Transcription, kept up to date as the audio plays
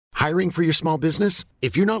Hiring for your small business?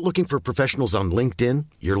 If you're not looking for professionals on LinkedIn,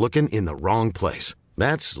 you're looking in the wrong place.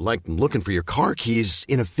 That's like looking for your car keys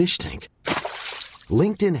in a fish tank.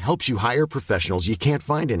 LinkedIn helps you hire professionals you can't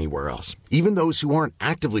find anywhere else, even those who aren't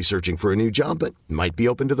actively searching for a new job but might be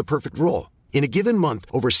open to the perfect role. In a given month,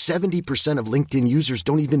 over 70% of LinkedIn users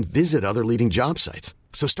don't even visit other leading job sites.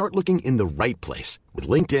 So start looking in the right place. With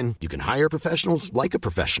LinkedIn, you can hire professionals like a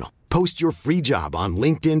professional. Post your free job on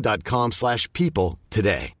linkedin.com/people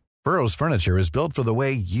today. Burrow's furniture is built for the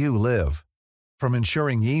way you live. From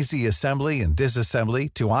ensuring easy assembly and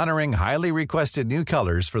disassembly to honoring highly requested new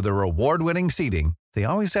colors for their award-winning seating, they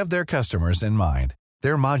always have their customers in mind.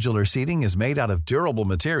 Their modular seating is made out of durable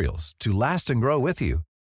materials to last and grow with you.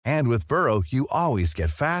 And with Burrow, you always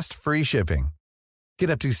get fast, free shipping.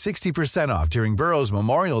 Get up to 60% off during Burrow's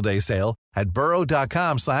Memorial Day sale at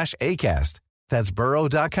burrow.com/ACAST. That's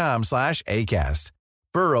burrow.com/ACAST.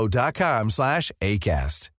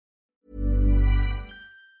 burrow.com/ACAST.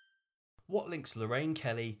 What links Lorraine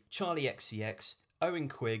Kelly, Charlie XCX, Owen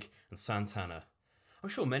Quigg and Santana? I'm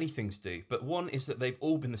sure many things do, but one is that they've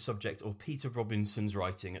all been the subject of Peter Robinson's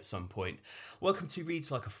writing at some point. Welcome to Reads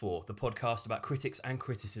Like a Four, the podcast about critics and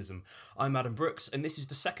criticism. I'm Adam Brooks, and this is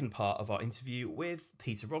the second part of our interview with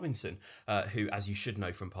Peter Robinson, who, as you should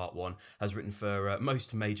know from part one, has written for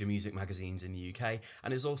most major music magazines in the UK,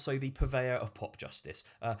 and is also the purveyor of pop justice,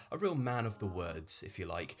 a real man of the words, if you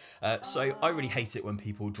like. So I really hate it when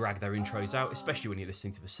people drag their intros out, especially when you're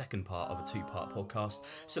listening to the second part of a two-part podcast.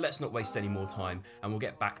 So let's not waste any more time, and we'll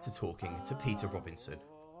get back to talking to Peter Robinson.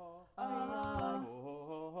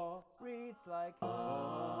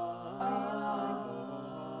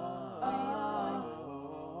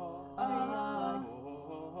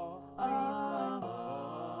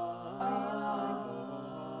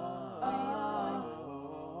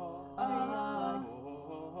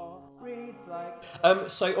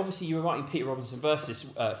 So obviously you were writing Peter Robinson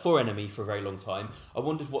verses for NME for a very long time. I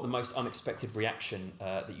wondered what the most unexpected reaction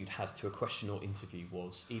that you'd had to a question or interview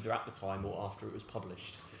was, either at the time or after it was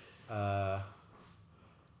published. Oh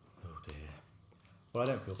dear. Well, I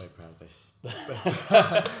don't feel very proud of this.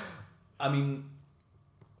 But, I mean,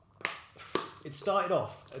 it started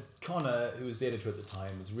off, Connor, who was the editor at the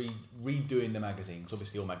time, was redoing the magazines.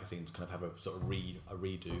 Obviously all magazines kind of have a sort of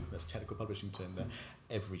redo, that's a technical publishing term there,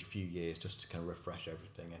 every few years just to kind of refresh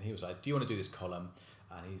everything. And he was like, do you want to do this column?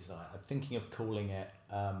 And he's like, I'm thinking of calling it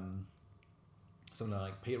something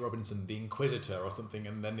like Peter Robinson the Inquisitor or something,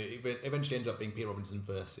 and then it eventually ended up being Peter Robinson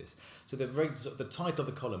Versus. So the title of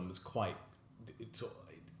the column was quite, it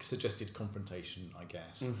suggested confrontation, I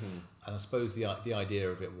guess. Mm-hmm. And I suppose the idea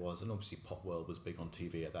of it was, and obviously Pop World was big on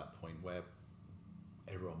TV at that point, where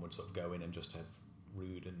everyone would sort of go in and just have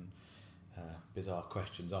rude and bizarre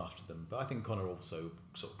questions after them. But I think Connor also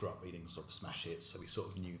sort of grew up reading sort of smash hits, so he sort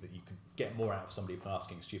of knew that you could get more out of somebody by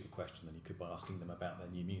asking a stupid question than you could by asking them about their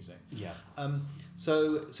new music. Yeah.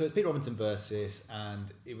 So it's Peter Robinson Versus,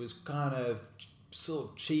 and it was kind of sort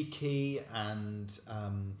of cheeky and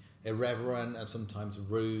irreverent and sometimes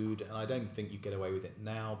rude, and I don't think you get away with it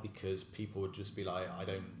now because people would just be like, I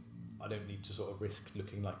don't need to sort of risk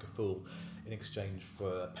looking like a fool in exchange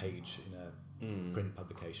for a page in a print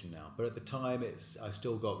publication now. But at the time, I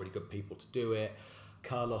still got really good people to do it.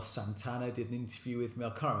 Carlos Santana did an interview with me.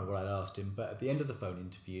 I can't remember what I'd asked him, but at the end of the phone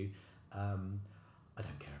interview, I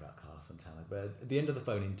don't care about Carlos Santana, but at the end of the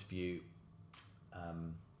phone interview,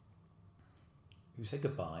 we said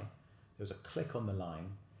goodbye. There was a click on the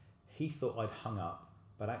line. He thought I'd hung up,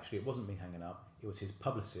 but actually it wasn't me hanging up. It was his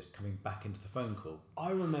publicist coming back into the phone call.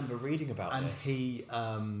 I remember reading about and this. And he,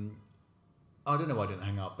 I don't know why I didn't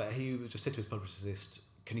hang up, but he just said to his publicist,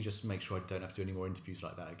 can you just make sure I don't have to do any more interviews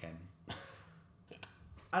like that again?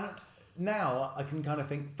 And now I can kind of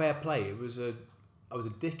think, fair play. I was a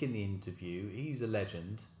dick in the interview. He's a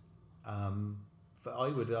legend. I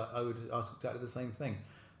would ask exactly the same thing.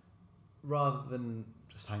 Rather than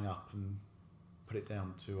just hang up and put it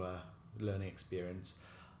down to a learning experience,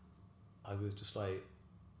 I was just like,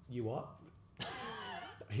 you what?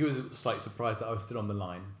 He was slightly surprised that I was still on the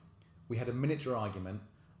line. We had a miniature argument,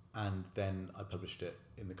 and then I published it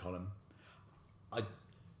in the column.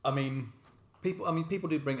 I mean, people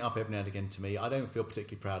do bring it up every now and again to me. I don't feel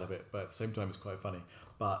particularly proud of it, but at the same time, it's quite funny.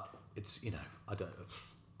 But it's, I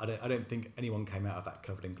don't think anyone came out of that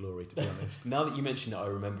covered in glory, to be honest. Now that you mention it, I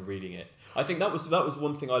remember reading it. I think that was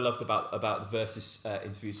one thing I loved about the Versus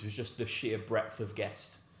interviews, was just the sheer breadth of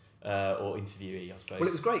guest or interviewee, I suppose. Well,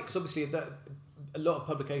 it was great because obviously a lot of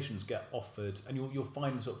publications get offered, and you'll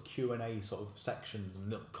find sort of Q&A sort of sections and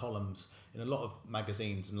little columns in a lot of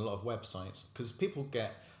magazines and a lot of websites, because people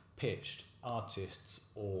get pitched artists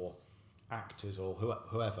or actors or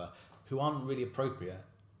whoever who aren't really appropriate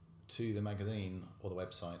to the magazine or the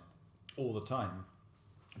website all the time,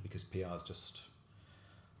 because PR is just,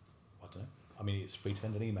 I don't know. I mean, it's free to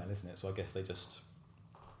send an email, isn't it? So I guess they just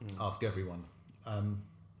ask everyone.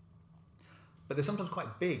 But they're sometimes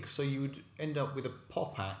quite big, so you would end up with a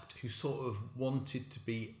pop act who sort of wanted to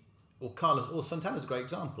be, or Carlos, or Santana's a great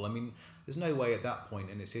example. I mean, there's no way at that point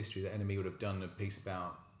in its history that NME would have done a piece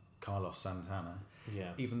about Carlos Santana,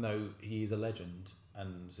 even though he is a legend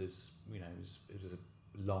and is, it was a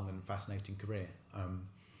long and fascinating career.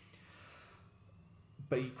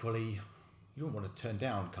 But equally, you don't want to turn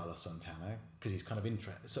down Carlos Santana because he's kind of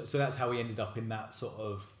interesting. So that's how he ended up in that sort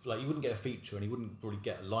of, like, he wouldn't get a feature and he wouldn't really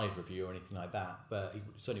get a live review or anything like that, but he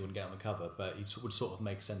certainly wouldn't get on the cover, but he would sort of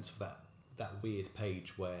make sense of that weird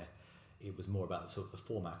page where it was more about sort of the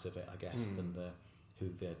format of it, I guess, than who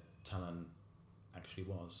the talent actually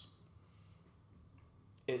was.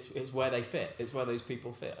 It's where they fit. It's where those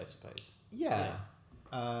people fit, I suppose. Yeah.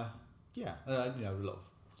 A lot of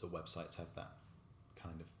sort of websites have that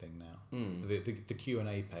kind of thing now. The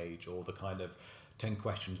Q&A page, or the kind of 10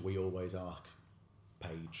 questions we always ask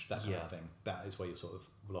page, that kind of thing. That is where you sort of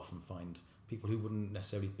will often find people who wouldn't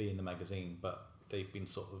necessarily be in the magazine, but they've been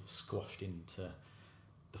sort of squashed into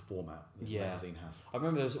the format that the magazine has. I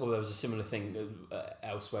remember there was a similar thing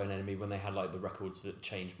elsewhere in NME when they had like the records that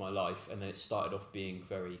changed my life, and then it started off being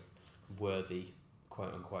very worthy,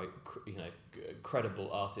 quote unquote, credible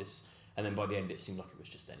artists, and then by the end it seemed like it was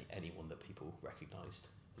just anyone that people recognised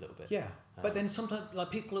a little bit. Yeah, but then sometimes like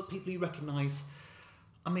people you recognise.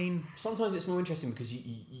 I mean, sometimes it's more interesting because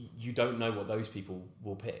you don't know what those people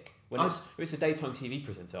will pick. When it's a daytime TV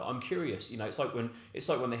presenter, I'm curious. It's like when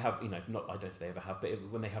they have, not, I don't know if they ever have, but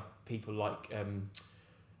when they have people like I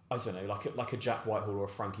don't know, like a Jack Whitehall or a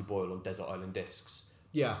Frankie Boyle on Desert Island Discs.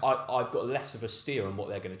 Yeah, I've got less of a steer on what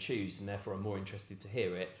they're going to choose, and therefore I'm more interested to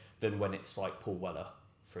hear it than when it's like Paul Weller,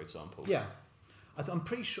 for example. Yeah. I'm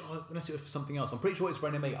pretty sure, unless it was for something else, I'm pretty sure it's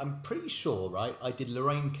for NME. I'm pretty sure, right, I did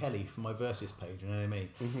Lorraine Kelly for my Versus page in NME.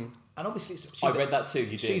 Mm-hmm. And obviously, I read that too,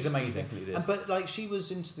 you did. She's amazing. You definitely did. But like, she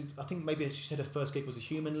was into I think maybe she said her first gig was a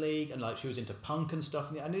Human League, and like she was into punk and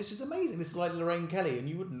stuff. And this is amazing. This is like Lorraine Kelly, and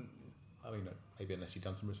you wouldn't, I mean, maybe unless you'd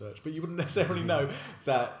done some research, but you wouldn't necessarily know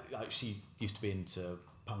that like she used to be into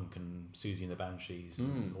punk and Susie and the Banshees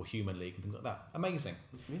or Human League and things like that. Amazing.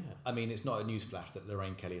 Yeah. I mean, it's not a newsflash that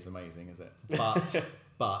Lorraine Kelly is amazing, is it?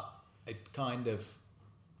 But it kind of,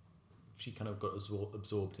 she kind of got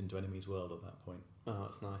absorbed into NME's world at that point. Oh,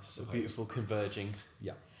 that's nice. So beautiful converging.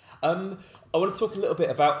 Yeah. I want to talk a little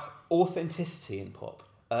bit about authenticity in pop.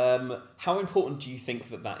 How important do you think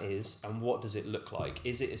that is, and what does it look like?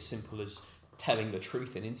 Is it as simple as telling the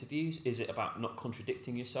truth in interviews? Is it about not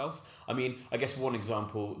contradicting yourself? I mean, I guess one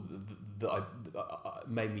example that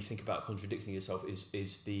made me think about contradicting yourself is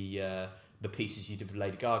the pieces you did with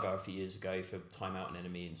Lady Gaga a few years ago for Time Out and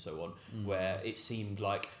NME and so on, where it seemed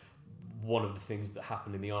like one of the things that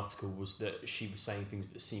happened in the article was that she was saying things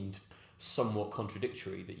that seemed somewhat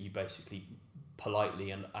contradictory, that you basically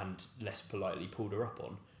politely and less politely pulled her up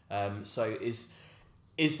on. So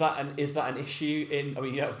is that an issue in? I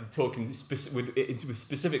mean, you have to talk with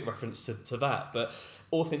specific reference to that, but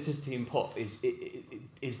authenticity in pop is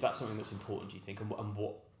that something that's important? Do you think, and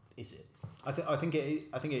what is it? I think it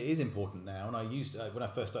is important now, and I used when I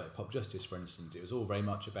first started Pop Justice, for instance, it was all very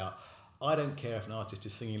much about, I don't care if an artist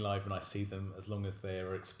is singing live when I see them, as long as there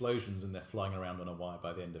are explosions and they're flying around on a wire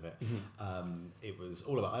by the end of it. Mm-hmm. It was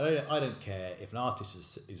all about, I don't care if an artist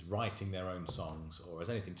is writing their own songs or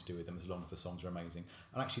has anything to do with them, as long as the songs are amazing.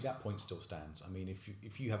 And actually that point still stands. I mean,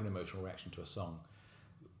 if you have an emotional reaction to a song,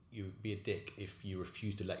 you would be a dick if you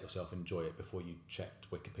refuse to let yourself enjoy it before you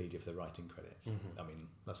checked Wikipedia for the writing credits. Mm-hmm. I mean,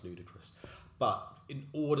 that's ludicrous. But in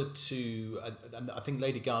order to, and I think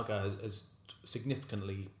Lady Gaga has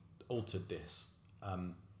significantly altered this.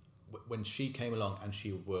 When she came along and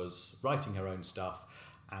she was writing her own stuff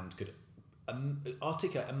and could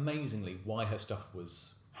articulate amazingly why her stuff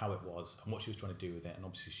was how it was and what she was trying to do with it, and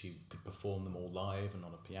obviously she could perform them all live and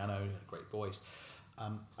on a piano, had a great voice.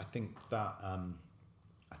 I think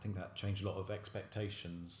that changed a lot of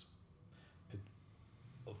expectations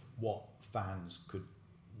of what fans could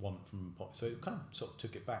want from pop. So it kind of sort of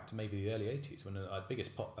took it back to maybe the early 80s when our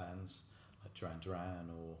biggest pop bands like Duran Duran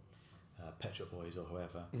or Pet Shop Boys or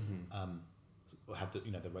whoever had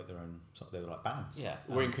they wrote their own. They were like bands. Yeah,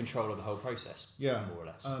 we're in control of the whole process. Yeah, more or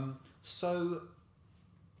less. So,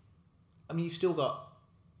 I mean, you've still got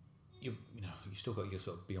your sort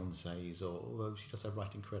of Beyonce's, or although she does have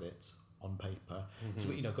writing credits on paper.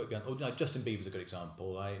 Mm-hmm. So got Beyonce. Justin Bieber's a good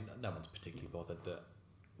example. No one's particularly bothered that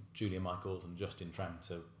Julia Michaels and Justin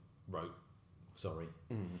Tranter wrote. Sorry,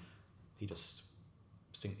 he just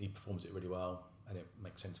he performs it really well, and it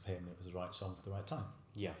makes sense for him. It was the right song for the right time.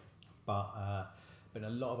 Yeah. But in a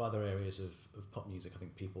lot of other areas of pop music, I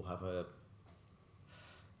think people have a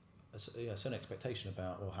certain expectation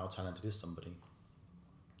about how talented is somebody.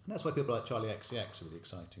 And that's why people like Charlie XCX are really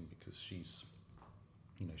exciting, because she's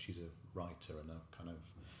a writer and a kind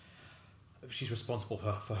of, she's responsible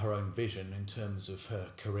for her own vision in terms of her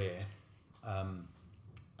career, and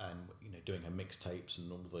doing her mixtapes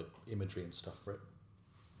and all the imagery and stuff for it.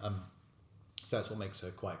 So that's what makes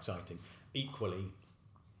her quite exciting. Equally,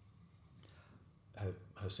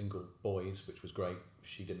 her single Boys, which was great,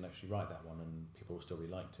 she didn't actually write that one, and people still really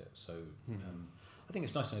liked it. So I think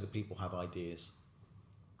it's nice to know that people have ideas.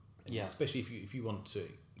 Yeah. Especially if you want to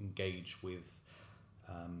engage with,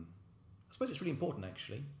 I suppose it's really important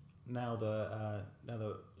actually. Now the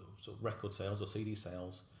sort of record sales or CD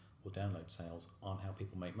sales or download sales aren't how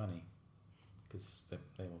people make money, because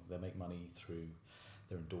they make money through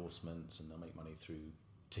their endorsements, and they'll make money through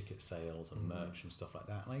ticket sales and merch and stuff like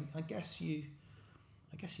that. And I guess you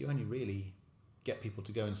only really get people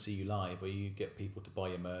to go and see you live, or you get people to buy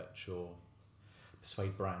your merch or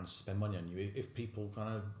persuade brands to spend money on you if people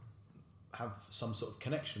kind of have some sort of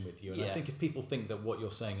connection with you. And I think if people think that what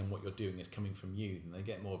you're saying and what you're doing is coming from you, then they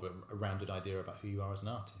get more of a rounded idea about who you are as an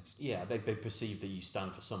artist. Yeah, they perceive that you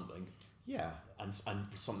stand for something. Yeah. And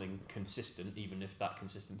something consistent, even if that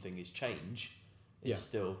consistent thing is change, it's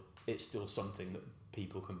still something that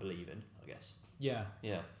people can believe in, I guess. Yeah.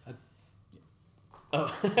 Yeah. Oh,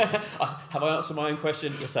 have I answered my own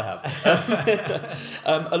question? Yes, I have.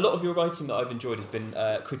 A lot of your writing that I've enjoyed has been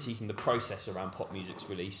critiquing the process around pop music's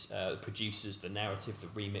release, the producers, the narrative, the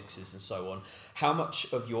remixes, and so on. How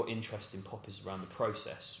much of your interest in pop is around the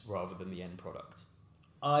process rather than the end product?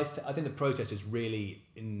 I think the process is really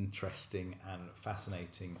interesting and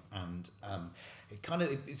fascinating, and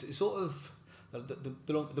it's sort of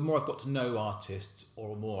the more I've got to know artists,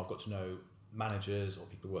 or the more I've got to know managers or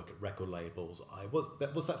people who work at record labels.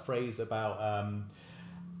 What's that phrase about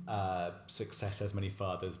success has many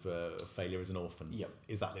fathers but failure is an orphan? Yep.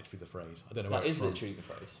 Is that literally the phrase? I don't know. That is literally the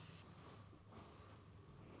phrase.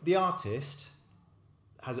 The artist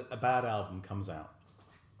has a bad album comes out,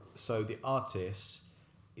 so the artist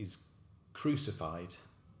is crucified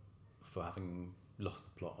for having lost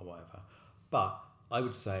the plot or whatever. But I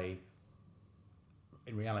would say,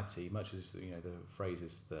 in reality, much as the phrase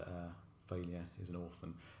is that failure is an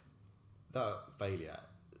orphan, that failure,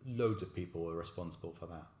 loads of people are responsible for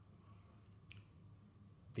that.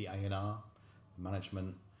 The A&R,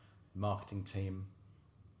 management, marketing team,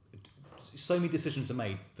 so many decisions are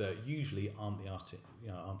made that usually aren't the artist,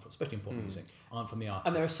 especially in pop music, aren't from the artist.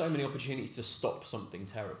 And there are so many opportunities to stop something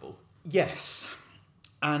terrible. Yes,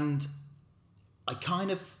 and I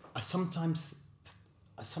sometimes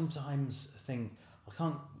think I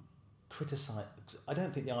can't criticise. I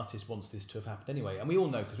don't think the artist wants this to have happened anyway, and we all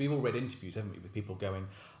know, because we've all read interviews, haven't we, with people going,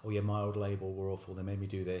 "Oh yeah, my old label were awful. They made me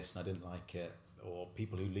do this, and I didn't like it." Or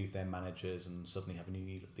people who leave their managers and suddenly have a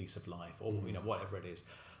new lease of life, or whatever it is.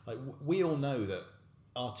 Like we all know that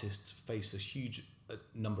artists face a huge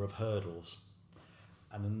number of hurdles,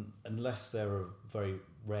 and unless they're a very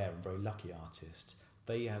rare and very lucky artist,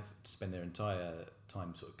 they have to spend their entire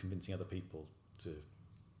time sort of convincing other people to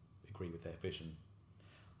agree with their vision.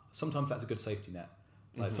 Sometimes that's a good safety net.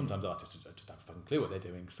 Like sometimes artists just don't have a fucking clue what they're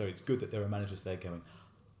doing, so it's good that there are managers there going,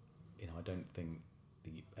 I don't think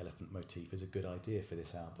the elephant motif is a good idea for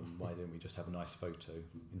this album. Why don't we just have a nice photo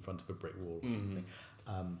in front of a brick wall or something?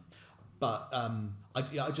 I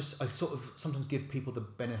sort of sometimes give people the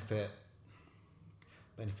benefit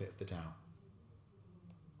of the doubt.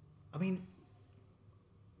 I mean,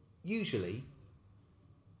 usually,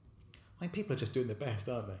 people are just doing their best,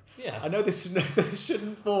 aren't they? Yeah. I know this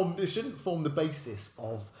shouldn't form the basis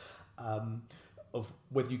of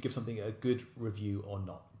whether you give something a good review or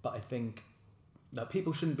not. But I think that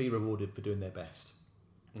people shouldn't be rewarded for doing their best,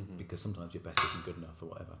 because sometimes your best isn't good enough or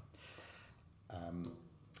whatever.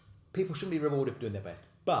 People shouldn't be rewarded for doing their best.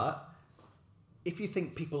 But if you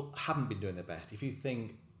think people haven't been doing their best, if you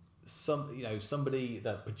think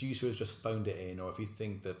the producer has just phoned it in, or if you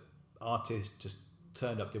think the artist just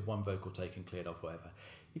turned up, did one vocal take and cleared off, whatever,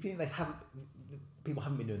 if you think people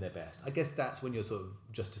haven't been doing their best, I guess that's when you're sort of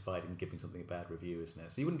justified in giving something a bad review, isn't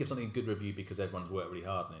it? So you wouldn't give something a good review because everyone's worked really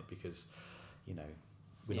hard on it, because we're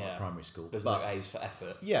not at primary school. There's no A's for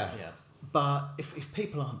effort. Yeah. But if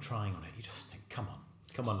people aren't trying on it, you just think, come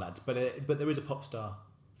on, lads. But there is a pop star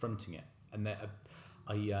fronting it, and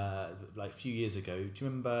like a few years ago, do you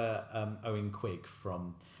remember Owen Quigg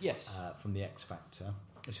from Yes, from the X Factor?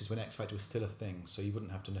 This is when X Factor was still a thing, so you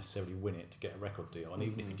wouldn't have to necessarily win it to get a record deal, and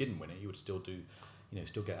even if you didn't win it, you would still do,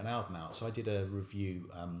 still get an album out. So I did a review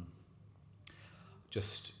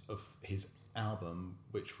just of his album,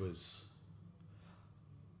 which was.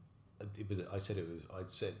 I said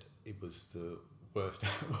it was the worst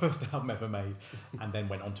album ever made, and then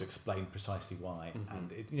went on to explain precisely why. And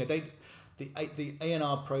the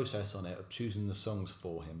A&R process on it of choosing the songs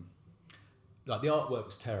for him. Like the artwork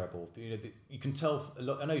was terrible. You can tell.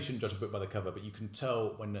 I know you shouldn't judge a book by the cover, but you can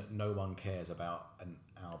tell when no one cares about an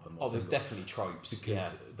album. Or there's definitely tropes.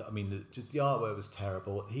 Because the artwork was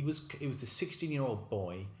terrible. It was the 16-year-old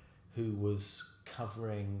boy who was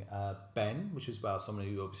covering Ben, which is about someone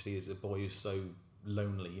who obviously is a boy who's so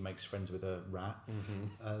lonely he makes friends with a rat.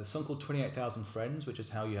 A song called 28,000 Friends, which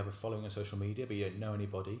is how you have a following on social media, but you don't know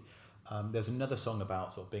anybody. There's another song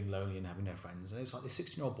about sort of being lonely and having no friends, and it's like this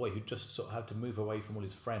 16-year-old boy who just sort of had to move away from all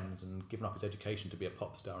his friends and given up his education to be a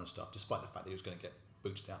pop star and stuff, despite the fact that he was going to get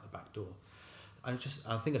booted out the back door. And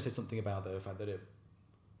I think I said something about the fact that it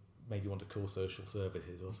made you want to call social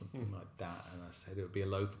services or something like that, and I said it would be a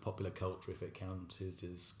low for popular culture if it counted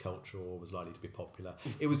as culture or was likely to be popular.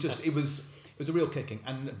 It was a real kicking,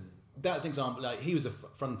 and that's an example. Like he was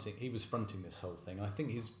fronting this whole thing, and I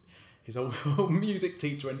think his old music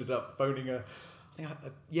teacher ended up phoning I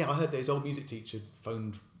heard that his old music teacher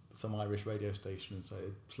phoned some Irish radio station and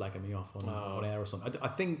started slagging me off on air or something. I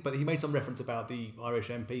think, but he made some reference about the Irish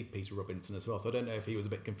MP Peter Robinson as well. So I don't know if he was a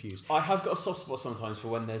bit confused. I have got a soft spot sometimes for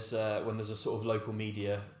when there's a sort of local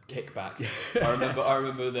media kickback. I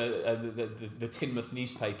remember the Teignmouth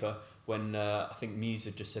newspaper when I think Muse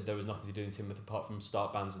had just said there was nothing to do in Teignmouth apart from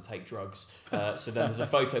start bands and take drugs. So then there's a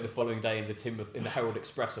photo the following day in the Herald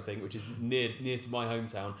Express, I think, which is near to my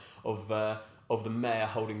hometown, of the mayor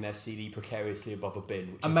holding their CD precariously above a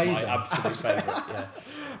bin, which Amazing. Is my absolute favourite. Yeah.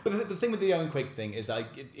 But the thing with the Owen Quigg thing is like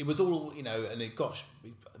it was all, and it got,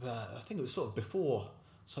 I think it was sort of before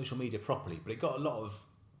social media properly, but I got lots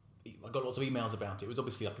of emails about it. It was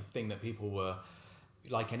obviously like a thing that people were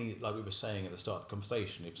like we were saying at the start of the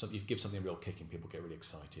conversation. If you give something a real kicking, people get really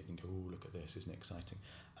excited and go, "Oh, look at this! Isn't it exciting?"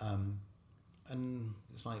 And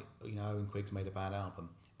it's like Owen Quigg's made a bad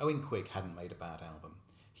album. Owen Quigg hadn't made a bad album.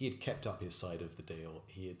 He had kept up his side of the deal.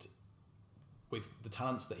 He had, with the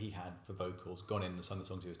talents that he had for vocals, gone in and sung the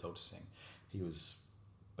songs he was told to sing. Who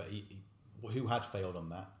had failed on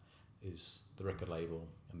that is the record label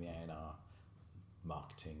and the A&R,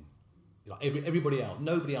 marketing. Like everybody else,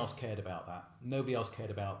 nobody else cared about that. Nobody else cared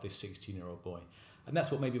about this 16-year-old boy, and that's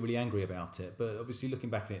what made me really angry about it. But obviously, looking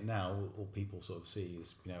back at it now, all people sort of see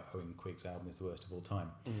is Owen Quigg's album is the worst of all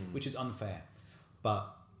time, which is unfair.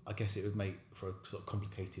 But I guess it would make for a sort of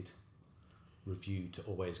complicated review to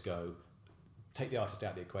always go, take the artist out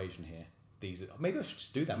of the equation here. Maybe I should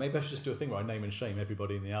just do that. Maybe I should just do a thing where I name and shame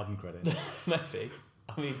everybody in the album credits. Maybe.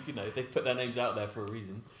 I mean, they've put their names out there for a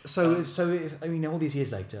reason. So all these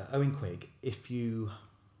years later, Owen Quigg, if you're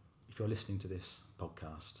listening to this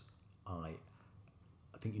podcast, I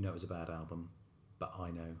think it was a bad album, but I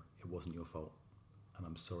know it wasn't your fault, and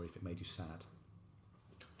I'm sorry if it made you sad.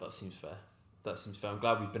 That seems fair. I'm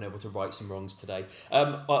glad we've been able to right some wrongs today.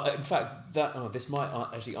 In fact, this might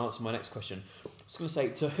actually answer my next question. I was going to say,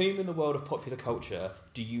 to whom in the world of popular culture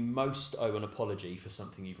do you most owe an apology for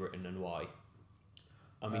something you've written and why?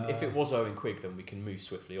 I mean, if it was Owen Quigg, then we can move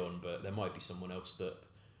swiftly on, but there might be someone else that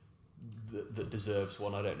deserves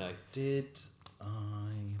one. I don't know. Did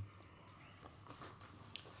I?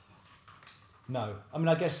 No. I mean,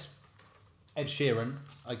 I guess Ed Sheeran.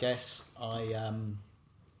 I guess I.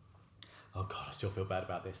 Oh God, I still feel bad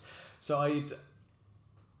about this. So I'd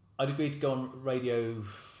agreed to go on Radio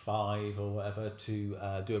 5 or whatever to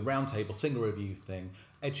do a roundtable single review thing.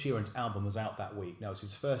 Ed Sheeran's album was out that week. Now, it was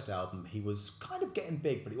his first album. He was kind of getting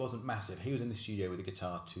big, but it wasn't massive. He was in the studio with a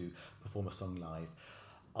guitar to perform a song live.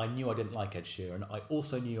 I knew I didn't like Ed Sheeran. I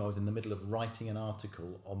also knew I was in the middle of writing an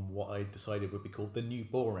article on what I decided would be called The New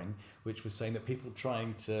Boring, which was saying that people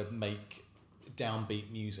trying to make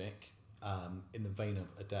downbeat music in the vein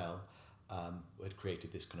of Adele had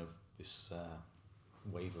created this kind of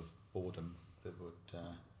wave of boredom that would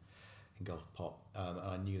engulf pop, and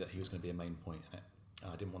I knew that he was going to be a main point in it.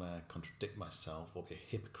 I didn't want to contradict myself or be a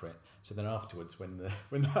hypocrite. So then afterwards, when the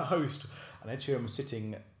host and Ed Sheeran was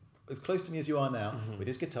sitting as close to me as you are now, with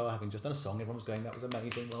his guitar, having just done a song, everyone was going, "That was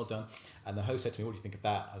amazing, well done." And the host said to me, "What do you think of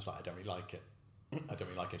that?" I was like, "I don't really like it. I don't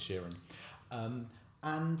really like Ed Sheeran."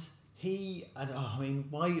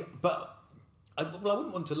 Why? But I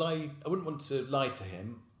wouldn't want to lie. I wouldn't want to lie to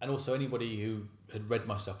him, and also anybody who had read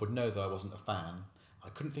my stuff would know that I wasn't a fan. I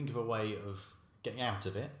couldn't think of a way of getting out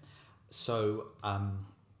of it, so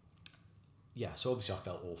so obviously I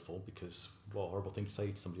felt awful because what a horrible thing to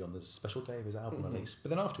say to somebody on the special day of his album release. But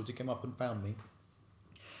then afterwards he came up and found me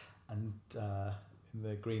and in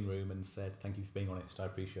the green room and said, "Thank you for being honest, I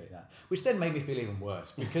appreciate that." Which then made me feel even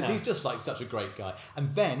worse because he's just like such a great guy.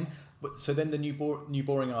 And then, so then the New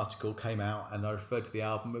Boring article came out and I referred to the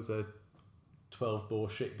album as a 12-bore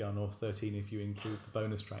shit gun, or 13 if you include the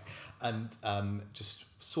bonus track, and just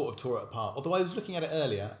sort of tore it apart. Although I was looking at it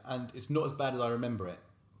earlier and it's not as bad as I remember it,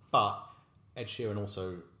 but Ed Sheeran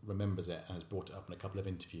also remembers it and has brought it up in a couple of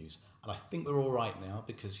interviews. And I think we're all right now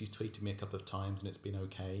because he's tweeted me a couple of times and it's been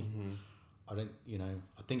okay.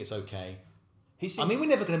 I think it's okay. I mean, we're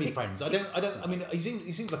never going to be friends. I mean,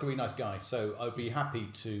 he seems like a really nice guy, so I'd be happy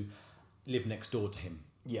to live next door to him.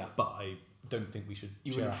 Yeah. But I don't think we should.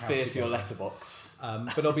 You share wouldn't a house fear for together. your letterbox.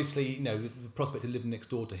 But obviously, the prospect of living next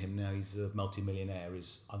door to him now he's a multi-millionaire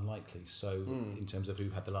is unlikely. So, in terms of who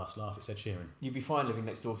had the last laugh, it's Ed Sheeran. You'd be fine living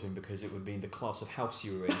next door to him because it would mean the class of house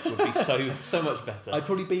you were in would be so much better. I'd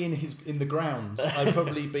probably be in the grounds. I'd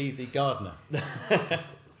probably be the gardener.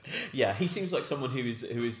 Yeah, he seems like someone who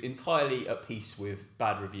is entirely at peace with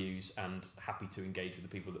bad reviews and happy to engage with the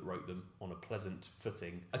people that wrote them on a pleasant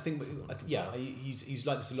footing. He's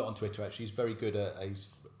like this a lot on Twitter. Actually, he's very good at a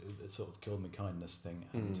sort of kill me kindness thing,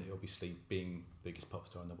 and obviously being the biggest pop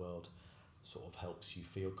star in the world sort of helps you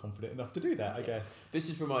feel confident enough to do that, I guess. This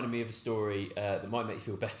has reminded me of a story that might make you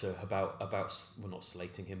feel better about well, not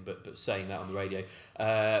slating him, but saying that on the radio.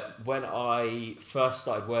 When I first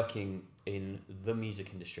started working in the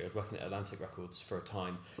music industry, I was working at Atlantic Records for a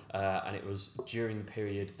time, and it was during the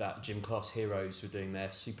period that Gym Class Heroes were doing their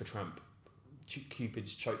Supertramp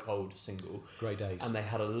Cupid's Chokehold single. Great days. And they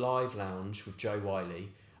had a live lounge with Joe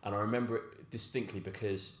Wiley, and I remember it distinctly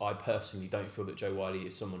because I personally don't feel that Joe Wiley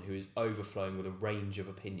is someone who is overflowing with a range of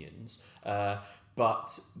opinions.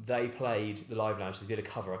 But they played the live lounge, they did a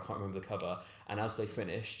cover, I can't remember the cover, and as they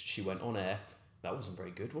finished, she went on air, "That wasn't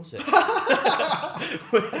very good, was it?"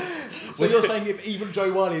 So you're saying if even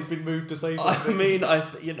Joe Wiley has been moved to say something? I mean, I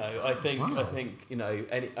think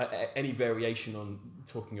any variation on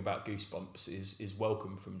talking about Goosebumps is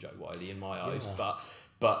welcome from Joe Wiley in my eyes. Yeah.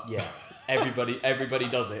 But yeah, everybody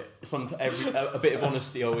does it. A bit of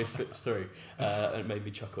honesty always slips through, and it made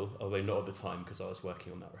me chuckle, although not at the time because I was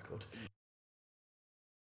working on that record.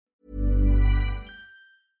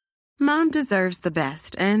 Mom deserves the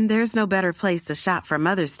best, and there's no better place to shop for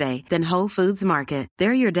Mother's Day than Whole Foods Market.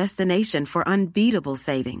 They're your destination for unbeatable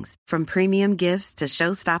savings, from premium gifts to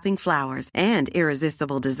show-stopping flowers and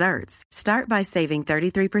irresistible desserts. Start by saving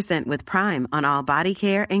 33% with Prime on all body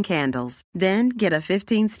care and candles. Then get a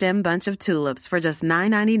 15-stem bunch of tulips for just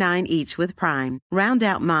 $9.99 each with Prime. Round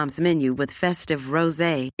out Mom's menu with festive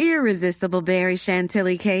rosé, irresistible berry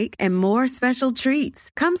chantilly cake, and more special treats.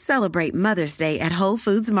 Come celebrate Mother's Day at Whole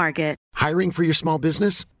Foods Market. Hiring for your small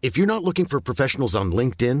business? If you're not looking for professionals on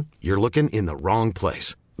LinkedIn, you're looking in the wrong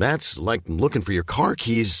place. That's like looking for your car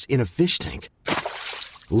keys in a fish tank.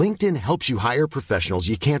 LinkedIn helps you hire professionals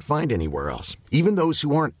you can't find anywhere else, even those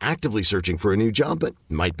who aren't actively searching for a new job but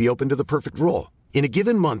might be open to the perfect role. In a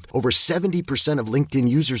given month, over 70% of LinkedIn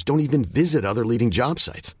users don't even visit other leading job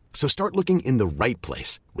sites. So start looking in the right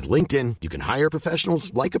place. With LinkedIn, you can hire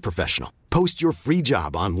professionals like a professional. Post your free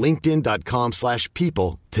job on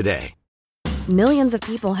linkedin.com/people today. Millions of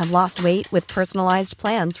people have lost weight with personalized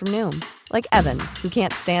plans from Noom. Like Evan, who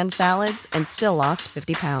can't stand salads and still lost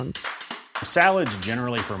 50 pounds. Salads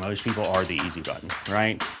generally for most people are the easy button,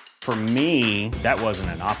 right? For me, that wasn't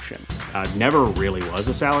an option. I never really was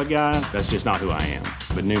a salad guy. That's just not who I am.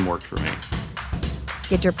 But Noom worked for me.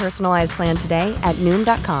 Get your personalized plan today at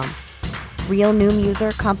Noom.com. Real Noom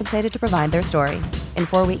user compensated to provide their story. In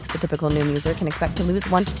 4 weeks, the typical Noom user can expect to lose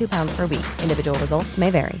 1 to 2 pounds per week. Individual results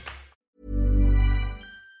may vary.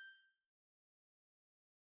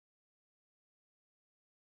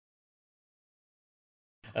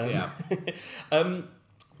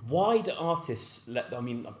 Why do artists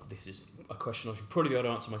this is a question I should probably be able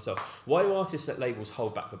to answer myself. Why do artists let labels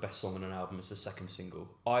hold back the best song on an album as the second single?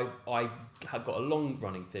 I have got a long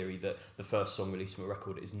running theory that the first song released from a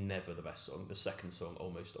record is never the best song. The second song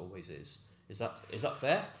almost always is. Is that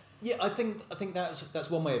fair? Yeah, I think that's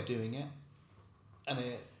one way of doing it, and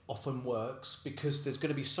it often works because there's going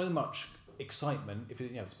to be so much excitement if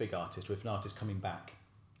it's a big artist or if an artist coming back,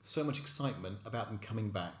 so much excitement about them coming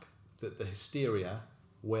back that the hysteria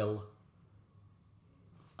will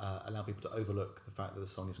allow people to overlook the fact that the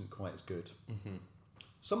song isn't quite as good. Mm-hmm.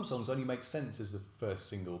 Some songs only make sense as the first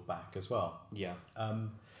single back as well. Yeah.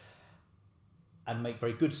 And make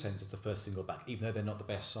very good sense as the first single back, even though they're not the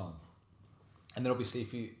best song. And then obviously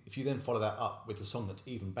if you then follow that up with a song that's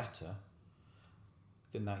even better,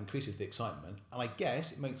 then that increases the excitement. And I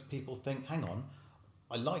guess it makes people think, hang on,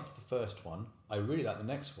 I liked the first one, I really like the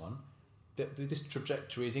next one. This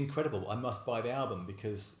trajectory is incredible. I must buy the album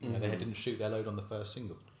because they didn't shoot their load on the first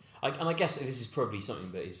single. I guess this is probably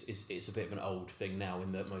something that is a bit of an old thing now,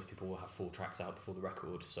 in that most people will have 4 tracks out before the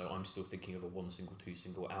record. So I'm still thinking of a 1 single, 2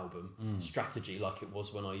 single album strategy, like it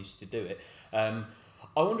was when I used to do it. I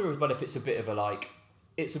wonder if it's a bit of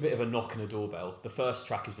a knock and a doorbell. The first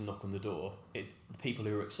track is the knock on the door. The people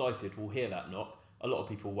who are excited will hear that knock. A lot of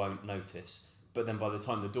people won't notice, but then by the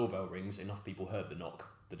time the doorbell rings, enough people heard the knock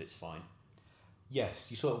that it's fine.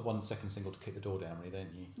 Yes, you sort of want the second single to kick the door down, really,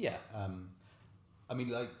 don't you? Yeah. I mean,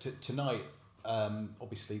 like tonight,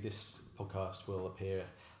 obviously this podcast will appear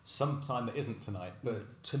sometime that isn't tonight,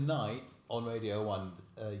 but tonight on Radio 1,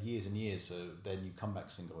 Years and Years, their new comeback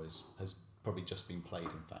single has probably just been played,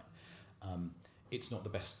 in fact. It's not the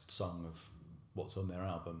best song of what's on their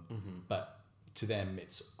album, but to them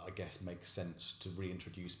it's, I guess, makes sense to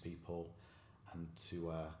reintroduce people and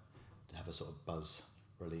to have a sort of buzz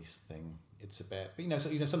release thing. It's a bit,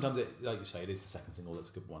 but sometimes like you say, it is the second single that's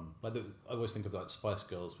a good one. Like I always think of like Spice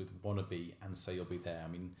Girls with "Wannabe" and "Say You'll Be There." I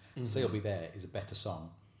mean, "Say You'll Be There" is a better song.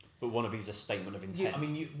 But "Wannabe" is a statement of intent. Yeah, I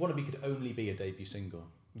mean, "Wannabe" could only be a debut single.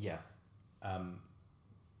 Yeah.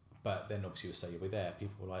 But then obviously with "Say You'll Be There,"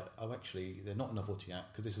 people were like, "Oh, actually, they're not a novelty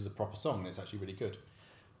act because this is a proper song and it's actually really good."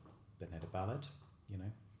 Then they had a ballad.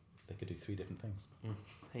 They could do 3 different things.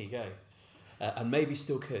 There you go, and maybe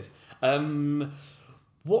still could.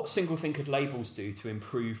 What single thing could labels do to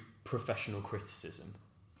improve professional criticism?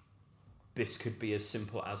 This could be as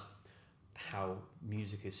simple as how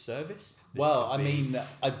music is serviced. I mean,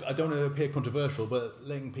 I don't want to appear controversial, but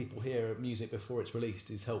letting people hear music before it's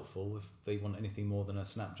released is helpful if they want anything more than a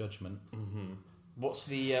snap judgment. Mm-hmm. What's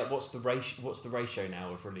the ratio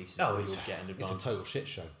now of releases that you'll get in advance? It's a total shit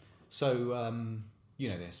show. So you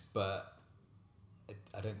know this, but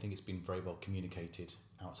I don't think it's been very well communicated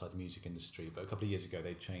outside the music industry, but a couple of years ago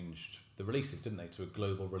they changed the releases, didn't they, to a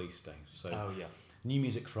global release day. So New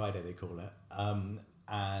Music Friday they call it,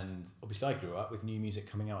 and obviously I grew up with new music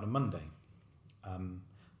coming out on a Monday,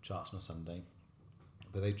 charts on a Sunday,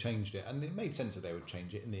 but they changed it, and it made sense that they would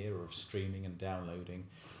change it in the era of streaming and downloading,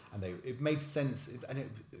 and it made sense, and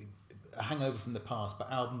a hangover from the past,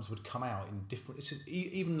 but albums would come out in different, it's just,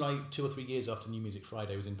 even like 2 or 3 years after New Music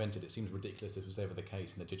Friday was invented, it seems ridiculous if it was ever the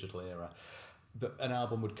case in the digital era, that an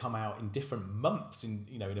album would come out in different months in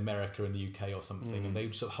America and the UK or something, and they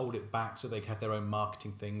would sort of hold it back so they could have their own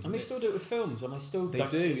marketing things. And they still do it with films, and it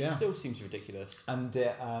still seems ridiculous. And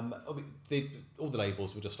all the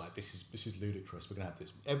labels were just like, this is ludicrous. We're going to have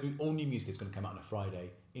this. All new music is going to come out on a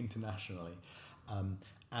Friday internationally,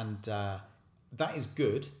 and that is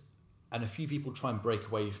good. And a few people try and break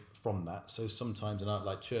away from that. So sometimes,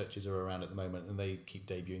 like churches are around at the moment, and they keep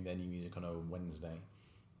debuting their new music on a Wednesday,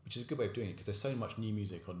 which is a good way of doing it because there's so much new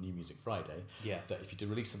music on New Music Friday that if you do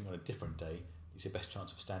release something on a different day, it's your best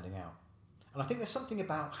chance of standing out. And I think there's something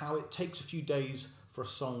about how it takes a few days for a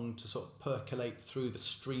song to sort of percolate through the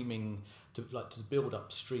streaming, to build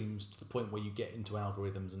up streams to the point where you get into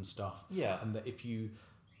algorithms and stuff. Yeah. And that if you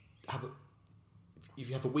have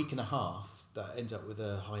a week and a half that ends up with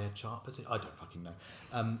a higher chart, I don't fucking know.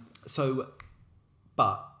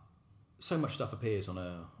 But so much stuff appears on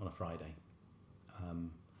a Friday.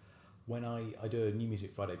 When I do a New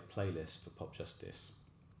Music Friday playlist for Pop Justice,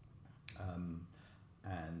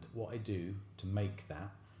 and what I do to make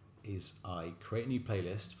that is I create a new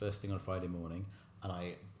playlist first thing on Friday morning, and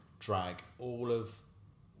I drag all of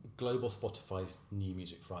global Spotify's New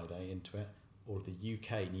Music Friday into it, or the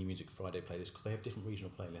UK New Music Friday playlist, because they have different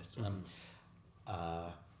regional playlists. What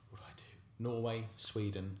do I do? Norway,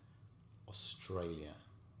 Sweden, Australia.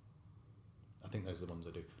 I think those are the ones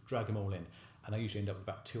I do. Drag them all in. And I usually end up with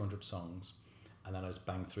about 200 songs, and then I just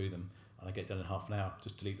bang through them, and I get done in half an hour,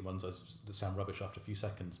 just delete the ones that sound rubbish after a few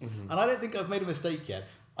seconds. And I don't think I've made a mistake yet.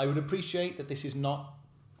 I would appreciate that this is not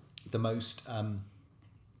the most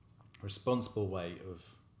responsible way of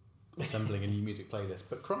assembling a new music playlist,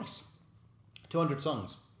 but Christ, 200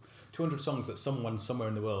 songs. 200 songs that someone somewhere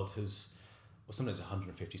in the world has, or sometimes it's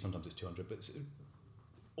 150, sometimes it's 200, but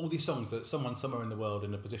all these songs that someone somewhere in the world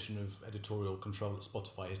in a position of editorial control at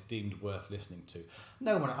Spotify has deemed worth listening to.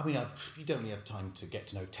 No one, you don't really have time to get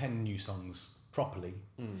to know 10 new songs properly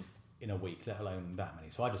in a week, let alone that many.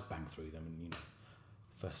 So I just bang through them, and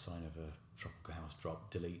first sign of a tropical house drop,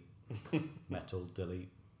 delete. Metal, delete.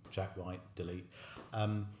 Jack White, delete.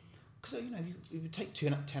 Because it would take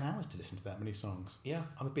 10 hours to listen to that many songs. Yeah,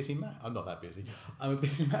 I'm a busy man. I'm not that busy. I'm a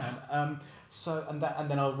busy man. And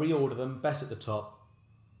then I'll reorder them. Best at the top,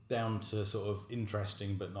 down to sort of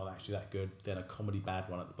interesting but not actually that good, then a comedy bad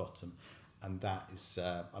one at the bottom, and that is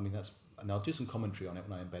and I'll do some commentary on it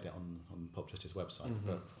when I embed it on Pop Justice website,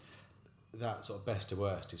 but that sort of best to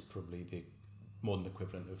worst is probably the modern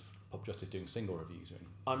equivalent of Pop Justice doing single reviews, really.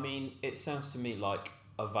 I mean, it sounds to me like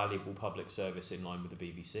a valuable public service in line with the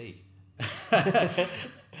BBC.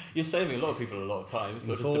 You're saving a lot of people a lot of time. It's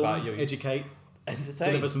not just about you. Educate, entertain,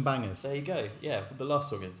 deliver some bangers. There you go. Yeah, the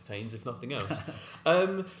last song entertains, if nothing else.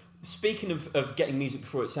 Speaking of getting music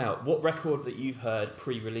before it's out, what record that you've heard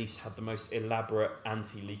pre-release had the most elaborate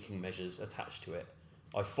anti-leaking measures attached to it?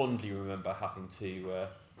 I fondly remember having to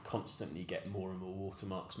constantly get more and more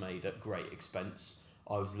watermarks made at great expense.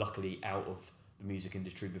 I was luckily out of the music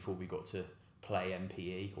industry before we got to play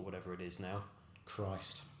MPE or whatever it is now.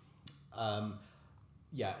 Christ.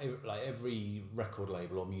 Like every record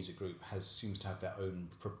label or music group seems to have their own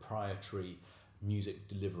proprietary music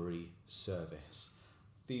delivery service.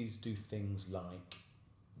 These do things like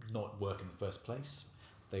not work in the first place.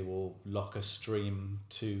 They will lock a stream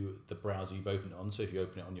to the browser you've opened it on. So if you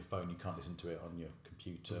open it on your phone, you can't listen to it on your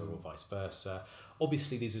computer or vice versa.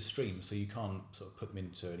 Obviously, these are streams, so you can't sort of put them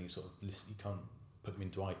into any sort of list. You can't put them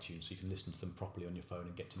into iTunes, so you can listen to them properly on your phone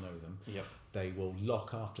and get to know them. Yep. They will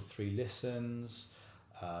lock after 3 listens.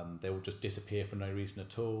 They will just disappear for no reason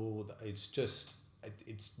at all.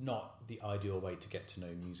 It's not the ideal way to get to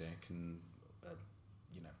know music, and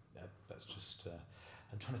that's just.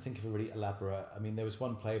 I'm trying to think of a really elaborate. I mean, there was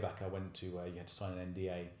one playback I went to where you had to sign an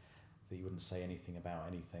NDA that you wouldn't say anything about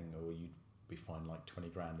anything, or you'd be fined like 20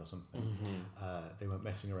 grand or something. They weren't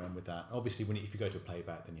messing around with that. Obviously, if you go to a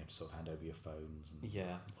playback, then you have to sort of hand over your phones.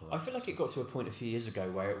 I feel like it got to a point a few years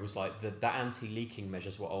ago where it was like the anti-leaking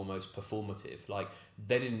measures were almost performative. Like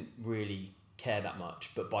they didn't really care that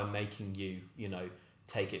much, but by making you,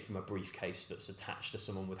 take it from a briefcase that's attached to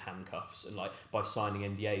someone with handcuffs, and like by signing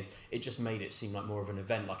NDAs, it just made it seem like more of an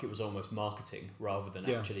event, like it was almost marketing rather than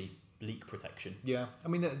actually leak protection. Yeah, I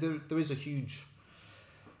mean there is a huge,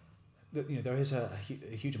 there is a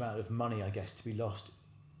huge amount of money, I guess, to be lost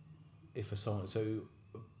if a song. So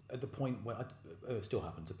at the point when it still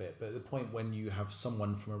happens a bit, but at the point when you have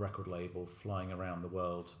someone from a record label flying around the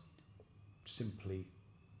world simply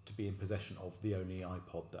to be in possession of the only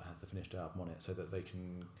iPod that has the finished album on it, so that they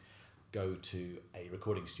can go to a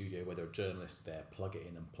recording studio where there are journalists there, plug it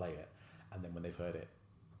in and play it, and then when they've heard it,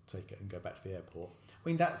 take it and go back to the airport. I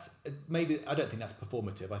mean, that's maybe, I don't think that's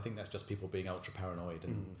performative. I think that's just people being ultra paranoid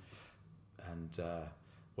and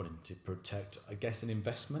wanting to protect, I guess, an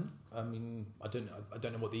investment. I mean, I don't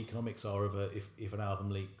know what the economics are of if an album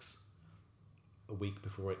leaks a week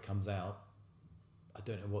before it comes out. I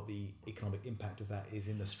don't know what the economic impact of that is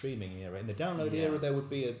in the streaming era. In the download era, there would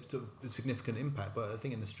be a sort of significant impact, but I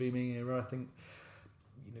think in the streaming era,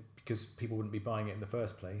 because people wouldn't be buying it in the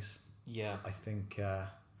first place. Yeah, I think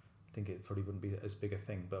it probably wouldn't be as big a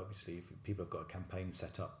thing. But obviously, if people have got a campaign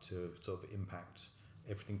set up to sort of impact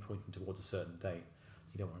everything pointing towards a certain date,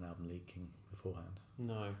 you don't want an album leaking beforehand.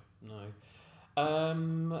 No.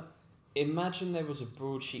 Imagine there was a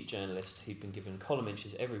broadsheet journalist who'd been given column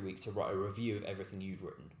inches every week to write a review of everything you'd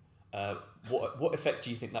written. What effect do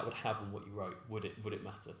you think that would have on what you wrote? Would it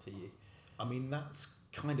matter to you? I mean, that's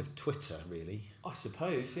kind of Twitter, really. I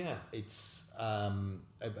suppose, yeah. It's. I mean,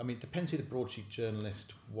 it depends who the broadsheet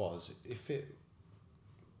journalist was. If it.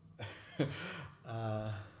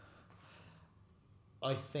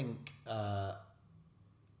 I think,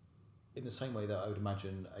 in the same way that I would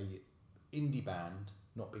imagine a indie band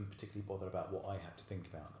not being particularly bothered about what I have to think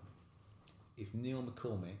about them. If Neil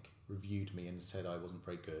McCormick reviewed me and said I wasn't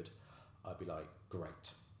very good, I'd be like,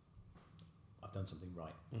 great, I've done something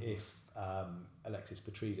right. If Alexis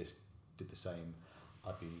Petridis did the same,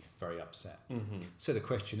 I'd be very upset. So the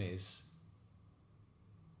question is,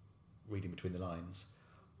 reading between the lines,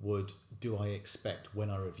 do I expect when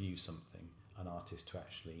I review something an artist to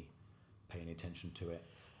actually pay any attention to it,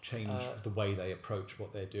 change the way they approach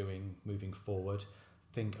what they're doing moving forward,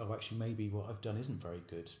 think, oh, actually maybe what I've done isn't very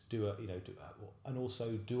good, and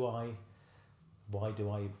also why do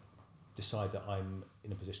I decide that I'm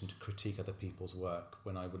in a position to critique other people's work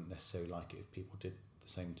when I wouldn't necessarily like it if people did the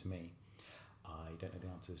same to me? I don't know the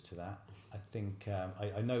answers to that. I think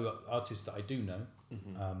I know artists that I do know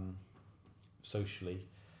socially.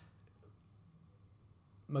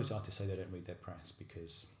 Most artists say they don't read their press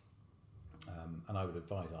because, and I would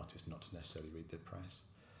advise artists not to necessarily read their press,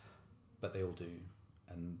 but they all do,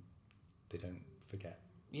 and they don't forget.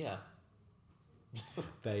 Yeah.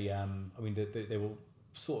 They will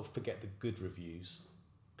sort of forget the good reviews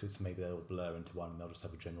because maybe they'll blur into one and they'll just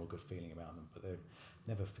have a general good feeling about them, but they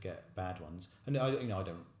never forget bad ones. And I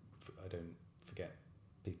don't forget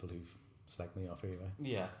people who've slagged me off either.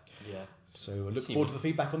 Yeah. So I look forward to the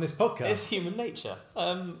feedback on this podcast. It's human nature.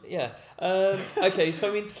 Okay, so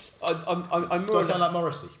I mean, I'm Do I sound like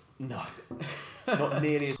Morrissey? No. Not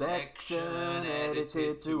nearly as... Section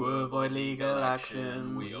edited to avoid legal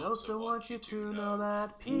action. We also want you to know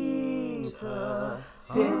that Peter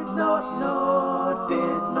did not know,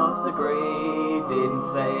 did not agree, didn't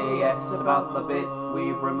say yes about the bit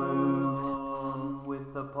we removed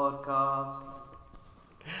with the podcast.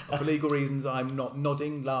 For legal reasons, I'm not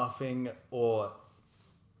nodding, laughing, or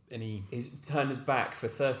any... He's turned his back for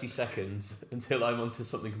 30 seconds until I'm onto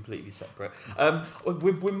something completely separate.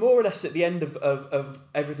 We're more or less at the end of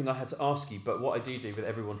everything I had to ask you, but what I do with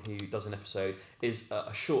everyone who does an episode is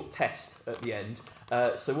a short test at the end.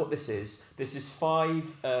 So what this is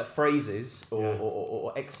 5 phrases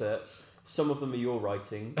or excerpts. Some of them are your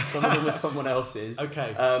writing, some of them are someone else's.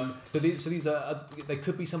 Okay. So these are... They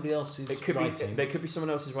could be somebody else's writing. They could be someone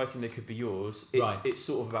else's writing, they could be yours. It's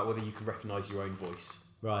sort of about whether you can recognise your own voice.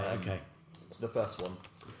 Right, okay. So the first one.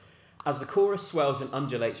 As the chorus swells and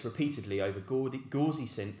undulates repeatedly over gauzy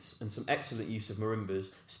synths and some excellent use of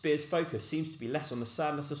marimbas, Spears' focus seems to be less on the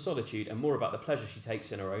sadness of solitude and more about the pleasure she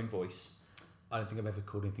takes in her own voice. I don't think I've ever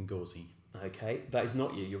called anything gauzy. Okay, that is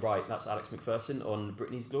not you, you're right. That's Alex McPherson on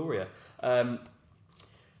Britney's Gloria. 2.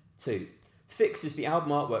 Fix is the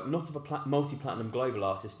album artwork not of a multi-platinum global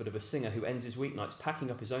artist, but of a singer who ends his weeknights packing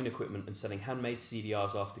up his own equipment and selling handmade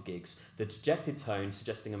CDRs after gigs. The dejected tone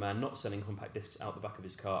suggesting a man not selling compact discs out the back of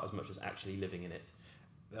his car as much as actually living in it.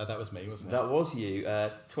 That was me, wasn't it? That was you.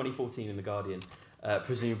 2014 in The Guardian.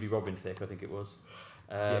 Presumably Robin Thicke, I think it was.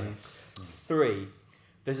 Yes. 3.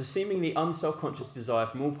 There's a seemingly unself-conscious desire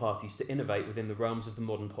from all parties to innovate within the realms of the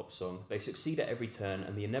modern pop song. They succeed at every turn,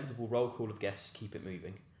 and the inevitable roll call of guests keep it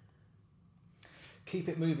moving. Keep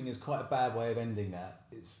it moving is quite a bad way of ending that.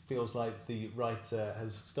 It feels like the writer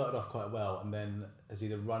has started off quite well and then has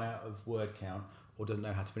either run out of word count or doesn't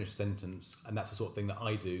know how to finish a sentence, and that's the sort of thing that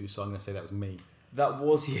I do, so I'm going to say that was me. That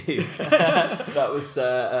was you. That was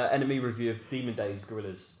Enemy review of Demon Days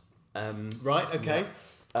Gorillaz. Right, okay.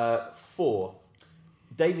 4.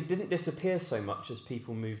 David didn't disappear so much as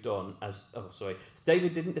people moved on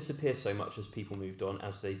David didn't disappear so much as people moved on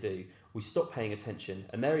as they do. We stopped paying attention,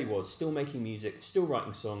 and there he was, still making music, still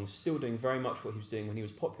writing songs, still doing very much what he was doing when he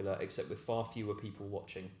was popular, except with far fewer people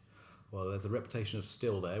watching. Well, there's a reputation of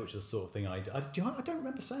still there, which is the sort of thing I don't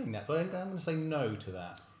remember saying that, so I'm going to say no to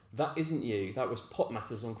that. That isn't you. That was Pot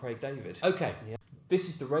Matters on Craig David. Okay. Yeah. This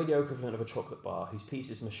is the radio equivalent of a chocolate bar, whose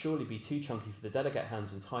pieces must surely be too chunky for the delicate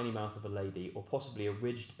hands and tiny mouth of a lady, or possibly a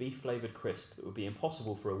ridged beef-flavoured crisp that would be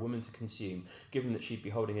impossible for a woman to consume, given that she'd be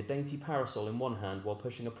holding a dainty parasol in one hand while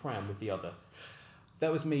pushing a pram with the other.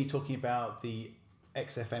 That was me talking about the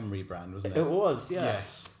XFM rebrand, wasn't it? It was, yeah.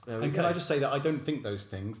 Yes. And can I just say that I don't think those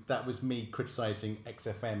things. That was me criticising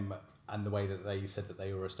XFM and the way that they said that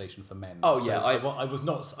they were a station for men. Oh, so yeah. I do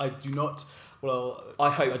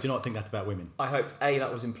not think that about women. I hoped A,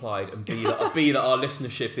 that was implied, and B, that our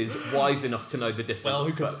listenership is wise enough to know the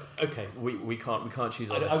difference. Well, okay, we can't choose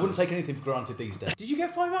our I wouldn't take anything for granted these days. Did you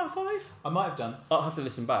get 5 out of 5? I might have done. I'll have to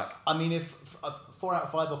listen back. I mean, if 4 out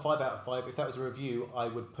of 5 or 5 out of 5, if that was a review, I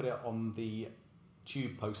would put it on the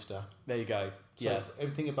Tube poster. There you go. So yeah. if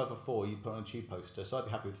everything above a 4 you put on a Tube poster, so I'd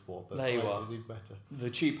be happy with 4, but there 5 is even better. The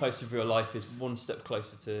Tube poster of your life is one step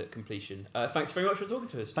closer to completion. Thanks very much for talking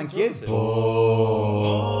to us. Thank you.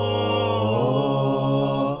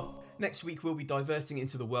 Next week we'll be diverting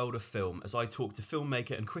into the world of film as I talk to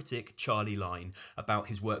filmmaker and critic Charlie Line about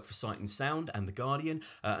his work for Sight and Sound and The Guardian,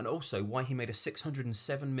 and also why he made a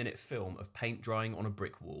 607-minute film of paint drying on a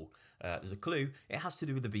brick wall. There's a clue, it has to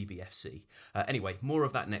do with the BBFC. Anyway, more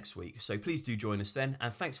of that next week, so please do join us then,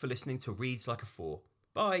 and thanks for listening to Reads Like a 4.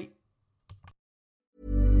 Bye!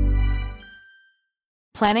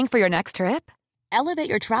 Planning for your next trip? Elevate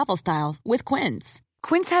your travel style with Quince.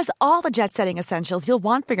 Quince has all the jet-setting essentials you'll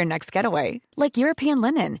want for your next getaway, like European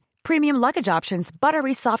linen, premium luggage options,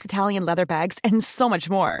 buttery soft Italian leather bags, and so much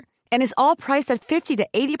more. And is all priced at 50 to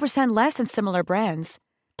 80% less than similar brands.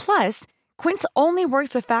 Plus, Quince only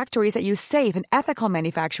works with factories that use safe and ethical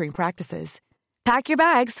manufacturing practices. Pack your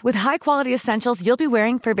bags with high-quality essentials you'll be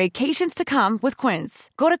wearing for vacations to come with Quince.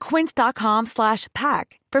 Go to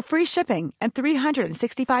quince.com/pack for free shipping and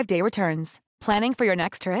 365-day returns. Planning for your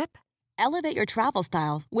next trip? Elevate your travel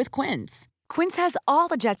style with Quince. Quince has all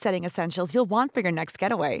the jet-setting essentials you'll want for your next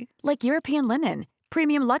getaway, like European linen,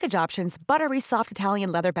 premium luggage options, buttery soft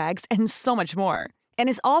Italian leather bags, and so much more. And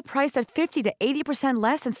is all priced at 50 to 80%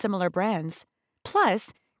 less than similar brands.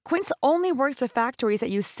 Plus, Quince only works with factories that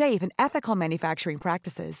use safe and ethical manufacturing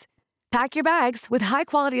practices. Pack your bags with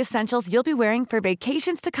high-quality essentials you'll be wearing for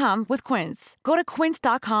vacations to come with Quince. Go to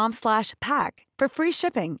quince.com/pack for free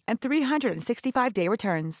shipping and 365-day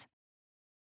returns.